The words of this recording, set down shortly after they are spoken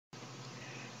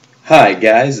Hi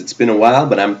guys, it's been a while,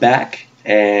 but I'm back,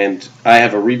 and I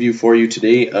have a review for you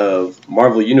today of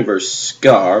Marvel Universe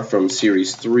Skaar from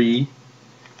Series 3.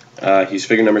 He's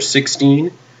figure number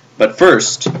 16, but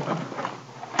first,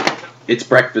 it's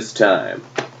breakfast time.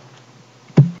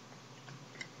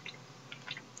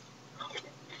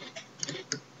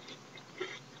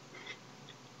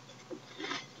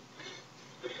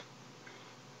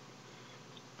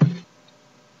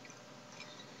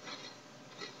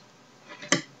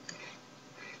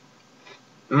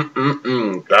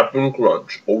 Captain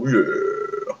Crunch, oh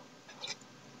yeah.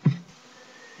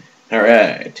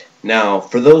 Alright, now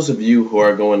for those of you who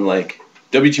are going like,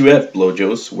 WTF,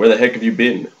 Blowjos, where the heck have you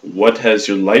been? What has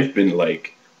your life been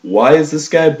like? Why is the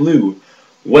sky blue?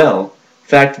 Well,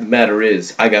 fact of the matter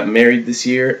is, I got married this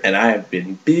year and I have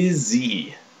been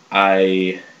busy.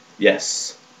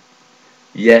 Yes.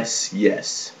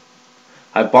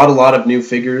 I've bought a lot of new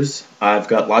figures. I've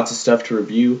got lots of stuff to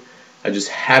review. I just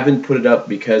haven't put it up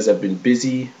because I've been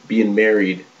busy being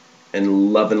married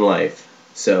and loving life.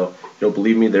 So, if you don't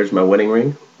believe me, there's my wedding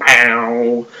ring.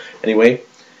 Bow. Anyway,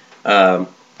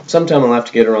 sometime I'll have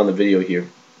to get her on the video here.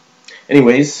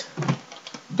 Anyways,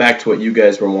 back to what you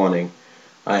guys were wanting.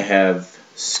 I have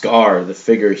Skaar, the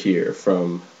figure here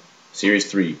from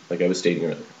Series 3, like I was stating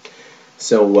earlier.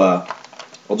 So,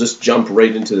 I'll just jump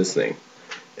right into this thing.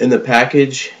 In the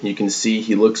package, you can see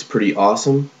he looks pretty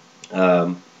awesome.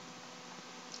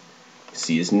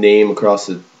 See his name across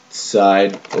the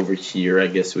side over here, I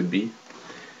guess would be.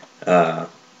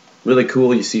 Really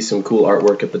cool. You see some cool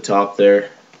artwork at the top there.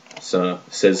 So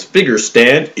it says figure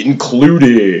stand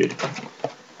included.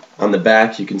 On the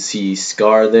back, you can see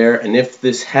Skaar there. And if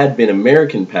this had been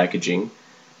American packaging,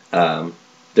 there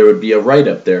would be a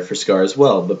write-up there for Skaar as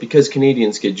well. But because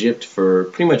Canadians get gypped for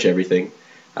pretty much everything,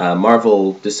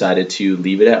 Marvel decided to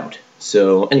leave it out.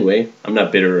 So anyway, I'm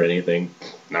not bitter or anything.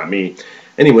 Not me.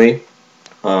 Anyway,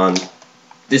 on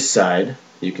this side,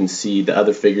 you can see the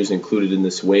other figures included in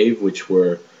this wave, which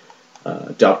were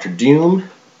Doctor Doom,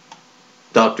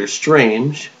 Doctor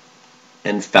Strange,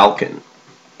 and Falcon.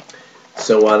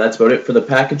 So that's about it for the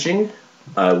packaging.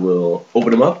 I will open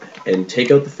them up and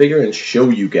take out the figure and show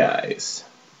you guys.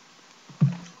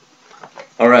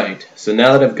 Alright, so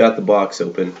now that I've got the box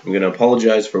open, I'm going to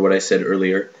apologize for what I said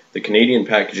earlier. The Canadian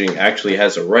packaging actually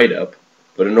has a write-up,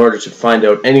 but in order to find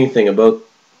out anything about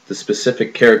the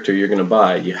specific character you're going to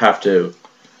buy, you have to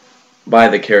buy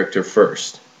the character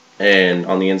first. And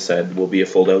on the inside will be a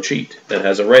fold-out sheet that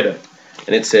has a write-up.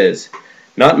 And it says,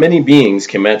 "Not many beings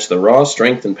can match the raw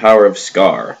strength and power of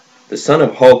Skaar. The son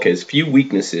of Hulk has few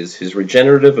weaknesses. His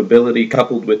regenerative ability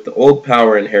coupled with the old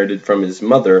power inherited from his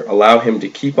mother allow him to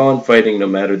keep on fighting no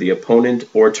matter the opponent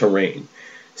or terrain.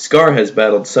 Skaar has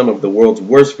battled some of the world's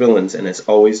worst villains and has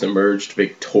always emerged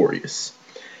victorious."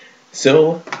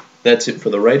 So, that's it for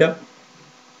the write-up.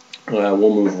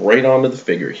 We'll move right on to the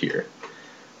figure here.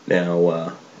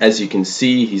 Now, as you can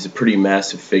see, he's a pretty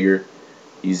massive figure.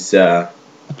 He's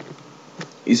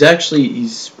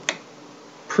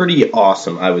pretty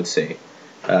awesome, I would say.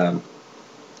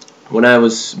 When I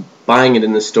was buying it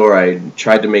in the store, I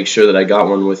tried to make sure that I got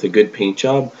one with a good paint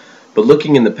job, but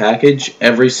looking in the package,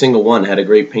 every single one had a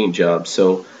great paint job,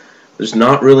 so there's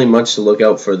not really much to look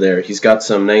out for there. He's got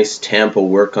some nice Tampa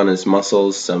work on his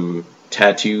muscles, some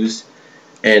tattoos,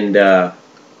 and yeah,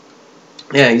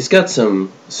 he's got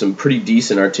some pretty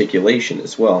decent articulation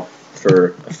as well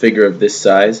for a figure of this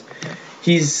size.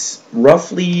 He's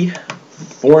roughly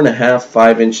 4.5,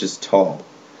 5 inches tall,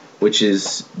 which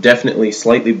is definitely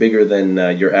slightly bigger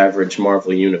than your average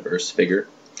Marvel Universe figure.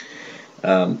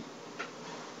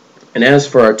 And as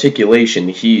for articulation,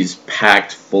 he's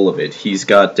packed full of it. He's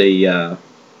got a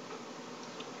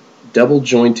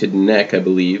double-jointed neck, I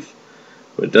believe,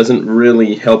 but it doesn't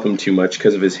really help him too much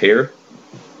because of his hair.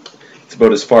 It's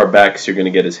about as far back as you're going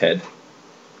to get his head.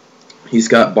 He's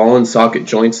got ball and socket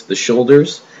joints at the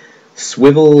shoulders,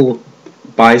 swivel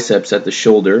biceps at the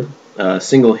shoulder,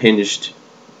 single hinged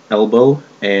elbow,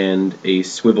 and a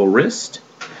swivel wrist.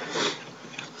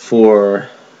 For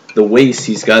the waist,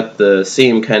 he's got the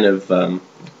same kind of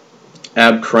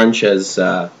ab crunch as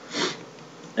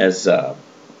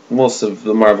most of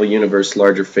the Marvel Universe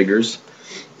larger figures.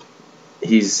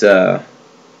 He's got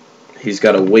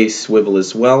a waist swivel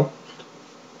as well.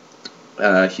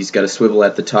 He's got a swivel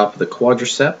at the top of the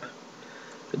quadricep,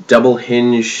 a double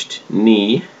hinged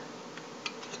knee,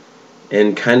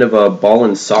 and kind of a ball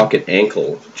and socket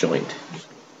ankle joint,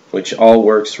 which all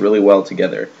works really well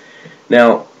together.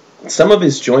 Now, some of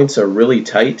his joints are really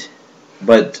tight,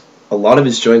 but a lot of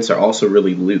his joints are also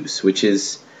really loose, which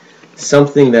is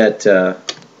something that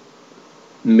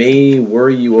may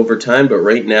worry you over time, but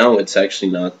right now it's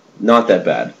actually not not that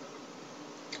bad.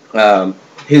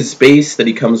 His base that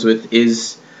he comes with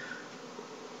is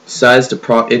sized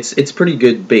to it's pretty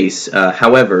good base.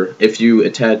 However, if you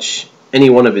attach any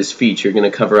one of his feet, you're going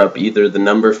to cover up either the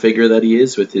number figure that he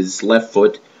is with his left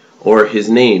foot, or his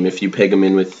name if you peg him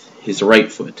in with his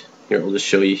right foot. Here, I'll just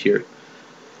show you here.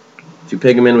 If you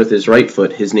peg him in with his right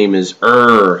foot, his name is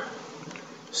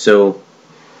So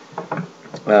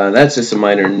that's just a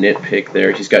minor nitpick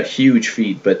there. He's got huge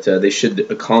feet, but they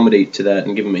should accommodate to that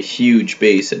and give him a huge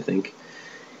base, I think.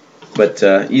 But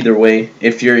either way,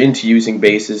 if you're into using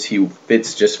bases, he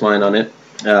fits just fine on it.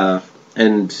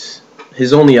 And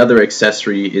his only other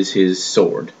accessory is his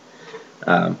sword.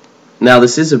 Now,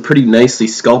 this is a pretty nicely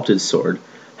sculpted sword.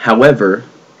 However,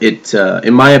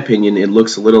 in my opinion, it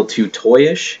looks a little too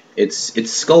toyish.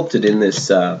 It's sculpted in this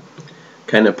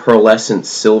kind of pearlescent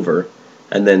silver,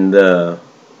 and then the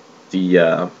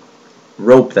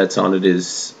rope that's on it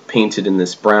is painted in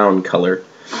this brown color.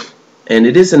 And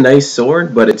it is a nice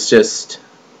sword, but it's just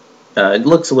it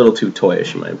looks a little too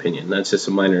toyish in my opinion. That's just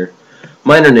a minor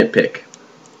nitpick.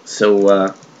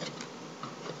 So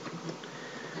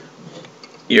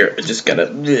here, I just gotta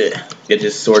get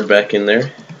his sword back in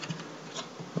there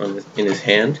in his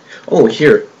hand. Oh,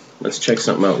 here, let's check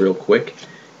something out real quick.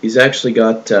 He's actually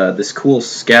got this cool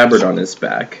scabbard on his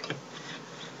back,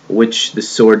 which the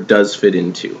sword does fit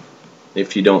into.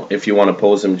 If you want to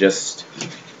pose him just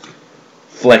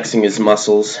flexing his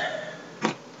muscles,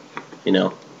 you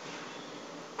know.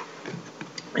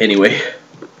 Anyway,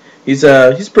 he's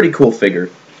a pretty cool figure.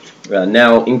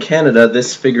 Now in Canada,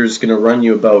 this figure is going to run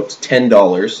you about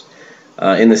 $10.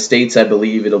 In the States, I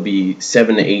believe it'll be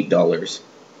 $7 to $8.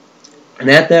 And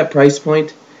at that price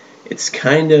point, it's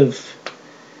kind of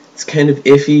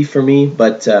iffy for me,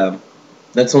 but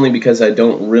that's only because I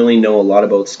don't really know a lot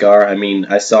about Skaar. I mean,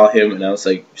 I saw him and I was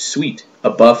like, sweet, a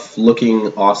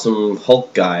buff-looking, awesome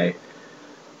Hulk guy,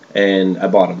 and I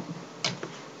bought him.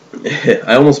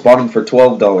 I almost bought him for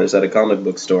 $12 at a comic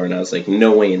book store, and I was like,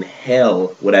 no way in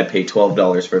hell would I pay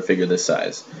 $12 for a figure this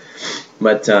size.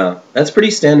 But that's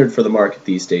pretty standard for the market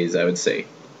these days, I would say.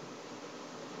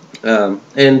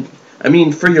 And I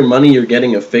mean, for your money, you're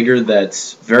getting a figure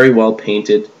that's very well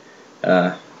painted,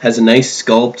 has a nice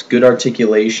sculpt, good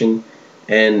articulation,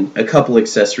 and a couple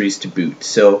accessories to boot.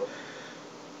 So,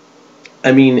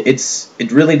 I mean,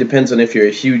 it really depends on if you're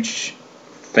a huge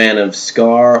fan of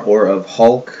Skaar or of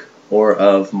Hulk or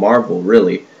of Marvel,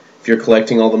 really. If you're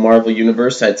collecting all the Marvel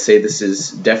Universe, I'd say this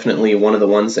is definitely one of the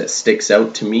ones that sticks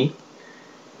out to me.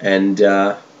 And,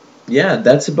 yeah,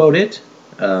 that's about it.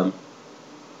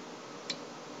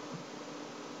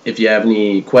 If you have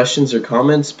any questions or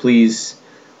comments, please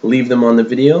leave them on the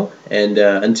video. And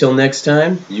until next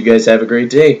time, you guys have a great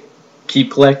day.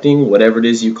 Keep collecting whatever it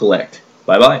is you collect.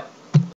 Bye-bye.